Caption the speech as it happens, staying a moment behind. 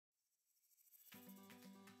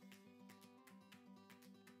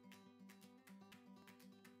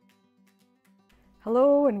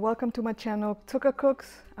Hello and welcome to my channel Tuka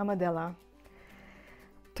Cooks. I'm Adela.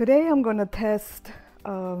 Today I'm gonna test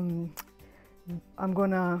I'm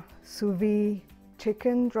gonna sous vide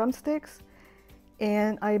chicken drumsticks,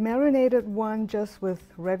 and I marinated one just with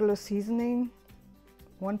regular seasoning,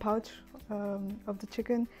 one pouch of the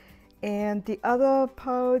chicken, and the other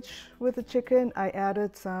pouch with the chicken I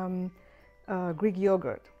added some Greek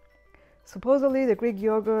yogurt. Supposedly the Greek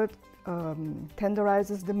yogurt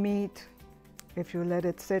tenderizes the meat if you let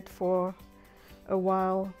it sit for a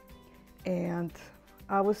while, and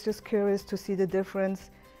I was just curious to see the difference,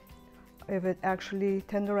 if it actually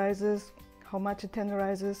tenderizes, how much it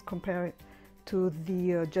tenderizes compared to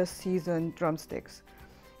the just seasoned drumsticks.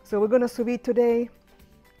 So we're going to sous vide today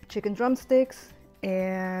chicken drumsticks,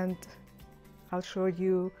 and I'll show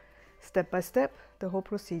you step by step the whole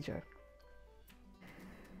procedure.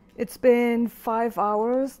 It's been 5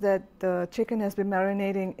 hours that the chicken has been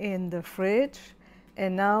marinating in the fridge,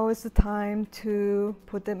 and now is the time to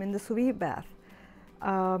put them in the sous vide bath.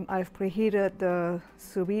 I've preheated the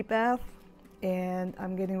sous vide bath, and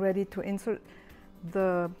I'm getting ready to insert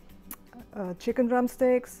the chicken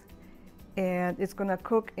drumsticks, and it's gonna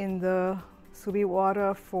cook in the sous vide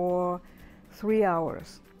water for 3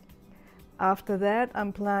 hours. After that,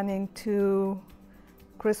 I'm planning to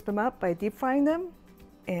crisp them up by deep frying them,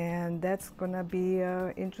 and that's gonna be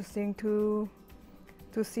interesting to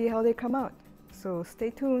see how they come out. So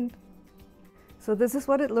stay tuned. So this is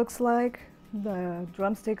what it looks like. The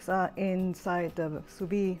drumsticks are inside the sous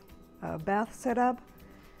vide bath setup,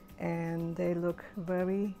 and they look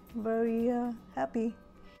very happy.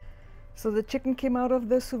 So the chicken came out of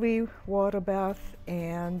the sous vide water bath,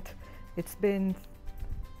 and it's been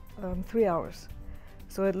 3 hours.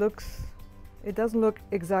 So it doesn't look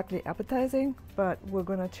exactly appetizing, but we're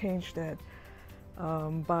gonna change that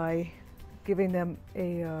by giving them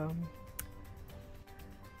it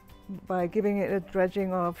a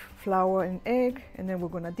dredging of flour and egg, and then we're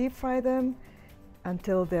gonna deep fry them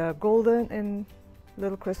until they're golden and a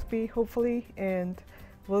little crispy, hopefully, and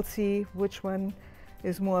we'll see which one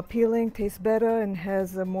is more appealing, tastes better, and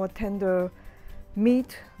has a more tender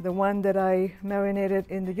meat, the one that I marinated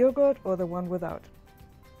in the yogurt or the one without.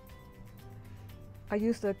 I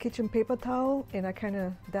used a kitchen paper towel, and I kind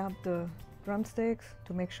of dabbed the drumsticks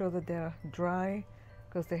to make sure that they're dry,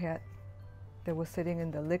 because they were sitting in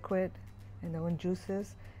the liquid and their own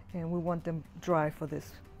juices, and we want them dry for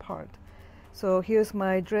this part. So here's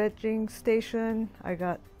my dredging station. I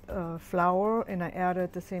got flour, and I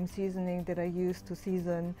added the same seasoning that I used to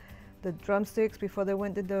season the drumsticks before they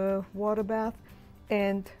went to the water bath,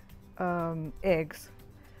 and eggs.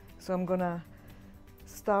 So I'm gonna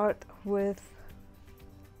start with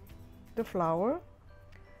the flour.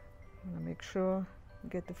 I'm gonna make sure you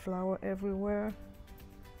get the flour everywhere,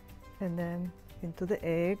 and then into the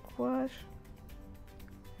egg wash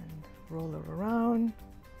and roll it around,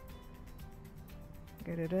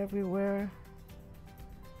 get it everywhere,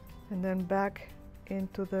 and then back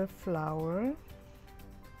into the flour,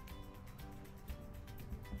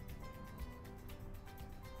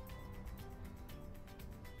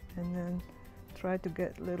 and then try to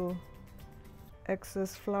get little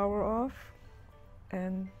excess flour off,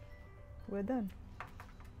 and we're done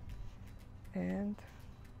and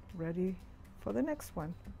ready for the next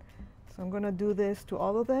one. So I'm gonna do this to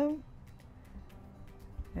all of them,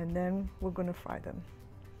 and then we're gonna fry them.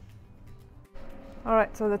 All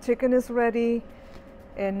right, so the chicken is ready,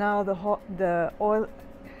 and now the oil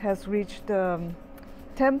has reached the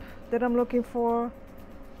temp that I'm looking for.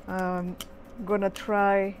 I'm gonna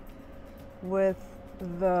try with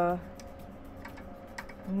the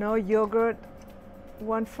no yogurt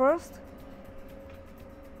one first.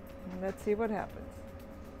 Let's see what happens.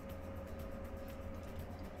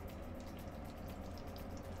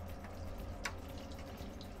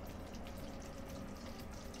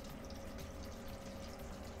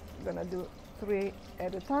 I'm gonna do 3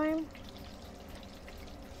 at a time.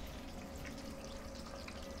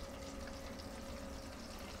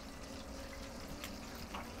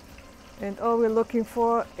 And all we're looking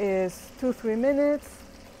for is 2-3 minutes,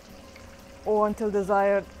 or until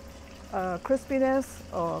desired crispiness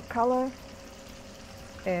or color,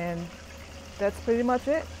 and that's pretty much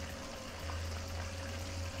it.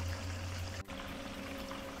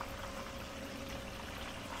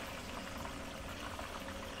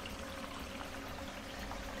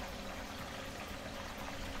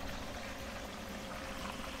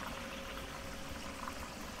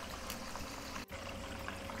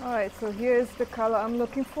 All right, so here's the color I'm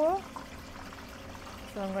looking for.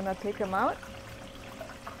 So I'm gonna take them out.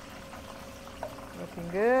 Looking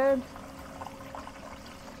good.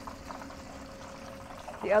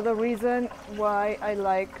 The other reason why I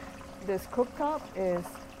like this cooktop is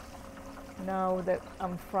now that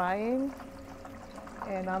I'm frying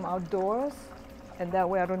and I'm outdoors, and that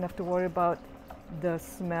way I don't have to worry about the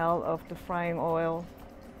smell of the frying oil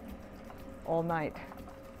all night.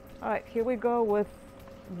 All right, here we go with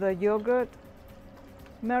the yogurt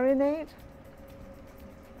marinade.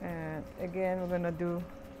 And again, we're gonna do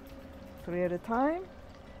 3 at a time.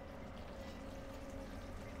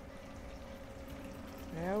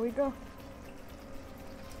 There we go.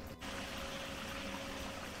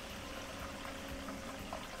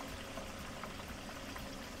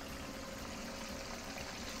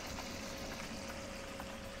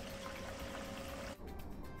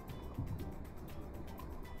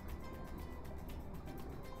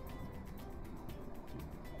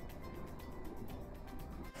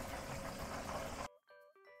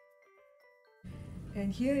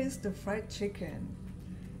 And here is the fried chicken.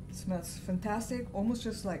 It smells fantastic, almost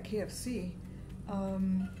just like KFC.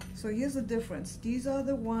 So here's the difference. These are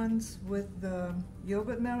the ones with the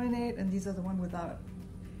yogurt marinade, and these are the one without.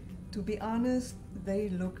 To be honest, they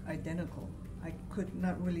look identical. I could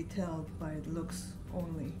not really tell by the looks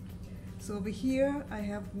only. So over here, I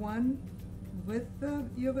have one with the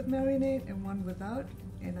yogurt marinade and one without,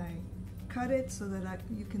 and I cut it so that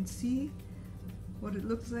you can see what it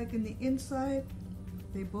looks like in the inside.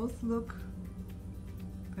 They both look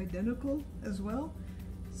identical as well.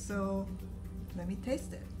 So let me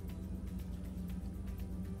taste it.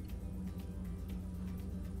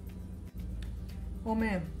 Oh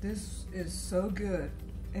man, this is so good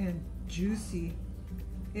and juicy.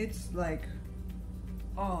 It's like,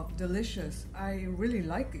 oh, delicious. I really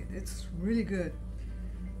like it. It's really good.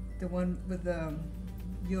 The one with the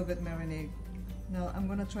yogurt marinade. Now I'm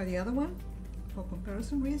gonna try the other one for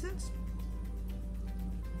comparison reasons.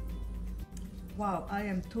 Wow, I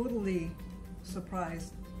am totally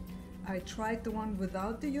surprised. I tried the one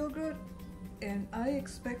without the yogurt and I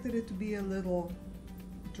expected it to be a little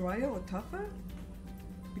drier or tougher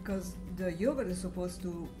because the yogurt is supposed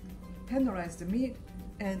to tenderize the meat,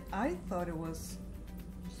 and I thought it was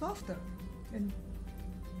softer and,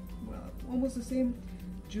 well, almost the same,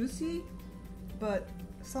 juicy, but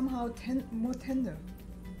somehow more tender.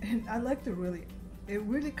 And I liked it really. It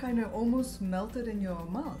really kind of almost melted in your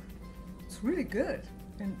mouth. It's really good,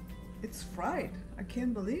 and it's fried. I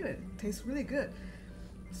can't believe it. It tastes really good.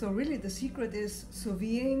 So really the secret is sous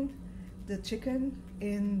videing the chicken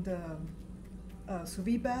in the sous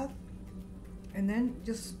vide bath, and then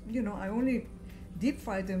just, you know, I only deep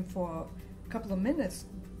fry them for a couple of minutes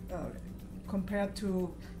compared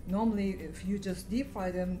to normally if you just deep fry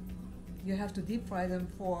them, you have to deep fry them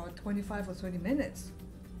for 25 or 30 minutes,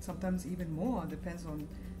 sometimes even more, depends on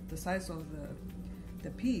the size of the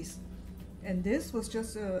piece. And this was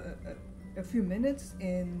just a few minutes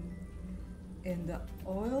in the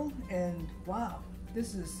oil, and wow,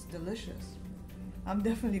 this is delicious. I'm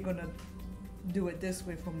definitely gonna do it this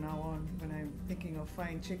way from now on when I'm thinking of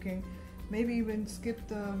frying chicken. Maybe even skip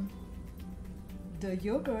the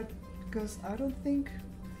yogurt, because I don't think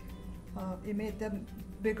it made that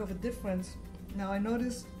big of a difference. Now I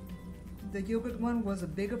noticed the yogurt one was a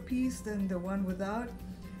bigger piece than the one without,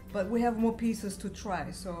 but we have more pieces to try,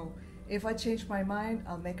 so if I change my mind,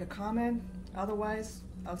 I'll make a comment. Otherwise,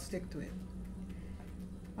 I'll stick to it.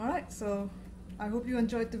 All right, so I hope you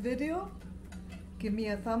enjoyed the video. Give me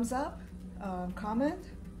a thumbs up, comment,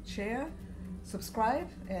 share, subscribe,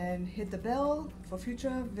 and hit the bell for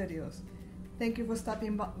future videos. Thank you for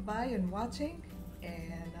stopping by and watching,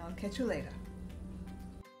 and I'll catch you later.